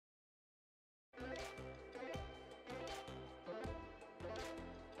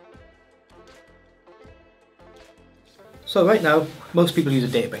So right now, most people use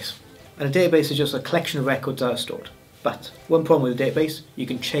a database. And a database is just a collection of records that are stored. But one problem with a database, you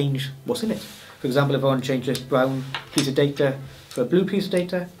can change what's in it. For example, if I want to change this brown piece of data for a blue piece of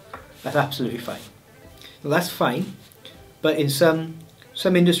data, that's absolutely fine. Now that's fine, but in some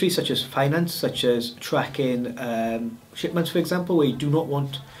industries, such as finance, such as tracking shipments, for example, where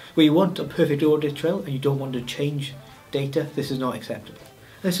you want a perfect audit trail and you don't want to change data, this is not acceptable.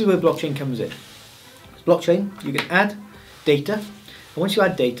 And this is where blockchain comes in. Blockchain, you can add data, and once you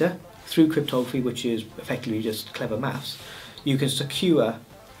add data through cryptography, which is effectively just clever maths, you can secure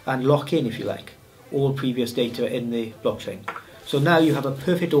and lock in, if you like, all previous data in the blockchain. So now you have a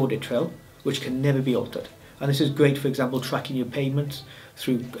perfect audit trail which can never be altered. And this is great, for example, tracking your payments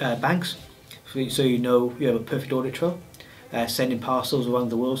through banks, so you know you have a perfect audit trail. Sending parcels around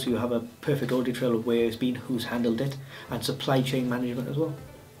the world, so you have a perfect audit trail of where it's been, who's handled it, and supply chain management as well.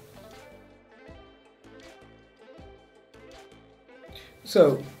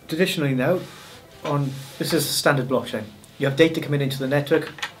 So traditionally now, this is a standard blockchain. You have data coming into the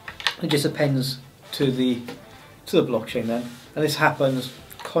network, it just appends to the blockchain then, and this happens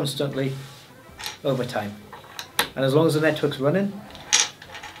constantly over time. And as long as the network's running,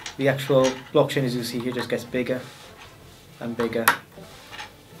 the actual blockchain, as you see here, just gets bigger and bigger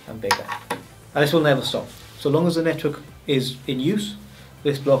and bigger. And this will never stop. So long as the network is in use,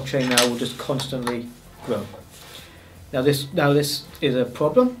 this blockchain now will just constantly grow. Now this is a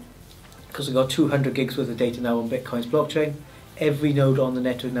problem, because we've got 200 gigs worth of data now on Bitcoin's blockchain. Every node on the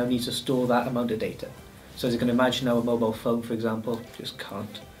network now needs to store that amount of data. So as you can imagine now, a mobile phone, for example, just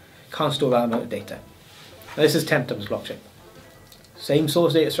can't store that amount of data. Now this is Temtum's blockchain. Same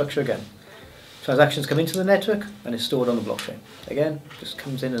source data structure again. Transactions come into the network and is stored on the blockchain. Again, just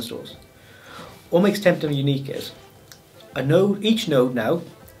comes in and stores. What makes Temtum unique is each node now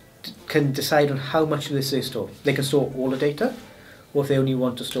can decide on how much of this they store. They can store all the data, or if they only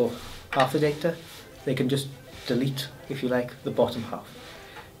want to store half the data, they can just delete, if you like, the bottom half.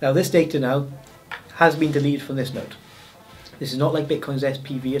 Now this data now has been deleted from this node. This is not like Bitcoin's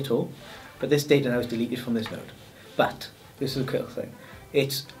SPV at all, but this data now is deleted from this node. But this is a critical thing.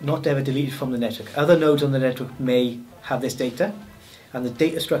 It's not ever deleted from the network. Other nodes on the network may have this data, and the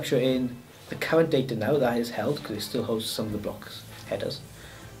data structure in the current data now that is held, because it still holds some of the blocks headers,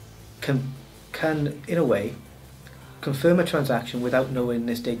 can in a way confirm a transaction without knowing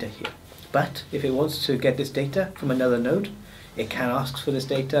this data here. But if it wants to get this data from another node, it can ask for this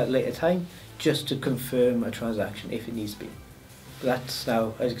data at a later time just to confirm a transaction if it needs to be. But that's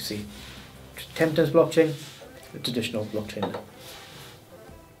now, as you can see, Temtum's blockchain, the traditional blockchain now.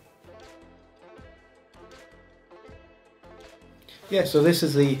 Yeah, so this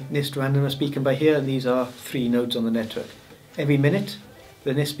is the NIST randomness beacon by here, and these are 3 nodes on the network. Every minute,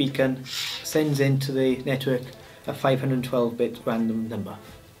 the NIST beacon sends into the network a 512-bit random number.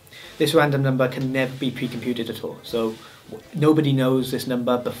 This random number can never be pre-computed at all, so nobody knows this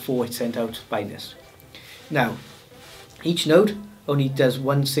number before it's sent out by NIST. Now, each node only does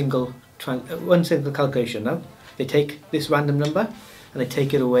one single calculation now. They take this random number and they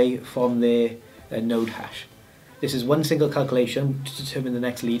take it away from their node hash. This is one single calculation to determine the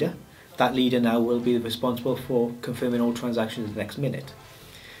next leader. That leader now will be responsible for confirming all transactions in the next minute.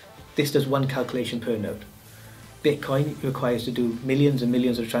 This does one calculation per node. Bitcoin requires to do millions and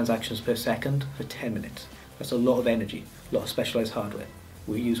millions of transactions per second for 10 minutes. That's a lot of energy, a lot of specialized hardware.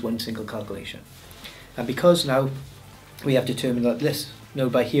 We use one single calculation. And because now we have determined that this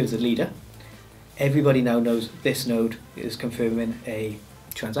node by here is the leader, everybody now knows this node is confirming a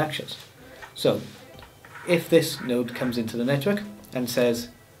transactions. So if this node comes into the network and says,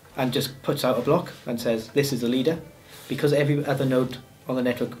 and just puts out a block and says this is the leader, because every other node on the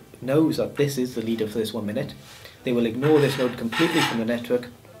network knows that this is the leader for this 1 minute, they will ignore this node completely from the network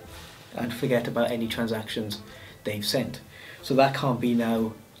and forget about any transactions they've sent. So that can't be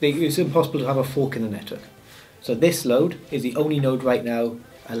now, it's impossible to have a fork in the network. So this node is the only node right now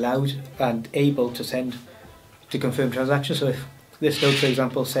allowed and able to confirm transactions. So if this node, for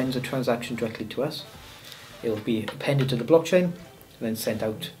example, sends a transaction directly to us, it will be appended to the blockchain and then sent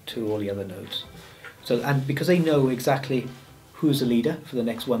out to all the other nodes. So, and because they know exactly who's the leader for the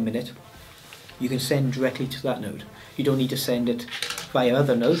next 1 minute, you can send directly to that node. You don't need to send it via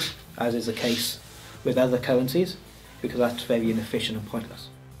other nodes, as is the case with other currencies, because that's very inefficient and pointless.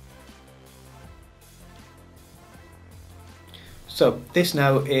 So this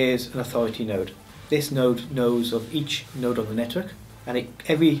now is an authority node. This node knows of each node on the network, and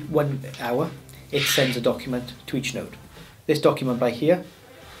every 1 hour it sends a document to each node. This document by here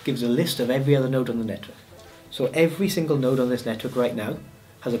gives a list of every other node on the network. So every single node on this network right now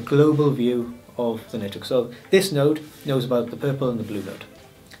has a global view of the network. So this node knows about the purple and the blue node.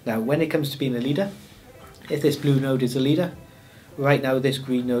 Now when it comes to being a leader, if this blue node is a leader, right now this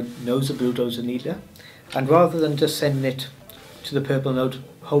green node knows the blue node is a leader, and rather than just sending it to the purple node,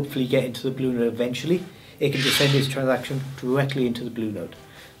 hopefully get into the blue node eventually, it can just send its transaction directly into the blue node.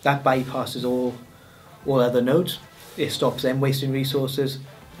 That bypasses all other nodes, it stops them wasting resources,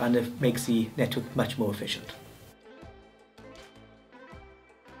 and it makes the network much more efficient.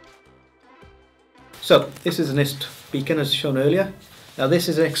 So this is a NIST beacon as shown earlier. Now this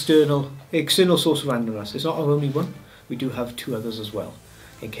is an external source of randomness. It's not our only one, we do have two others as well,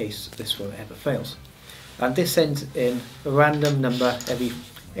 in case this one ever fails. And this sends in a random number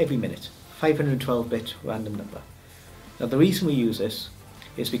every minute, 512-bit random number. Now the reason we use this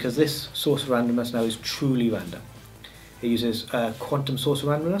is because this source of randomness now is truly random. It uses a quantum source of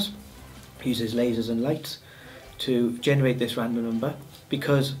randomness, it uses lasers and lights to generate this random number,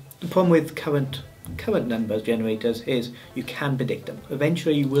 because the problem with current numbers generators is you can predict them.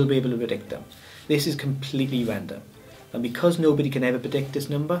 Eventually you will be able to predict them. This is completely random. And because nobody can ever predict this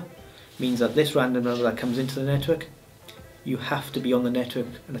number, means that this random number that comes into the network, you have to be on the network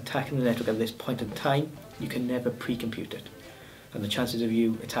and attacking the network at this point in time. You can never pre-compute it. And the chances of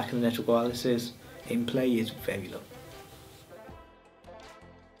you attacking the network while this is in play is very low.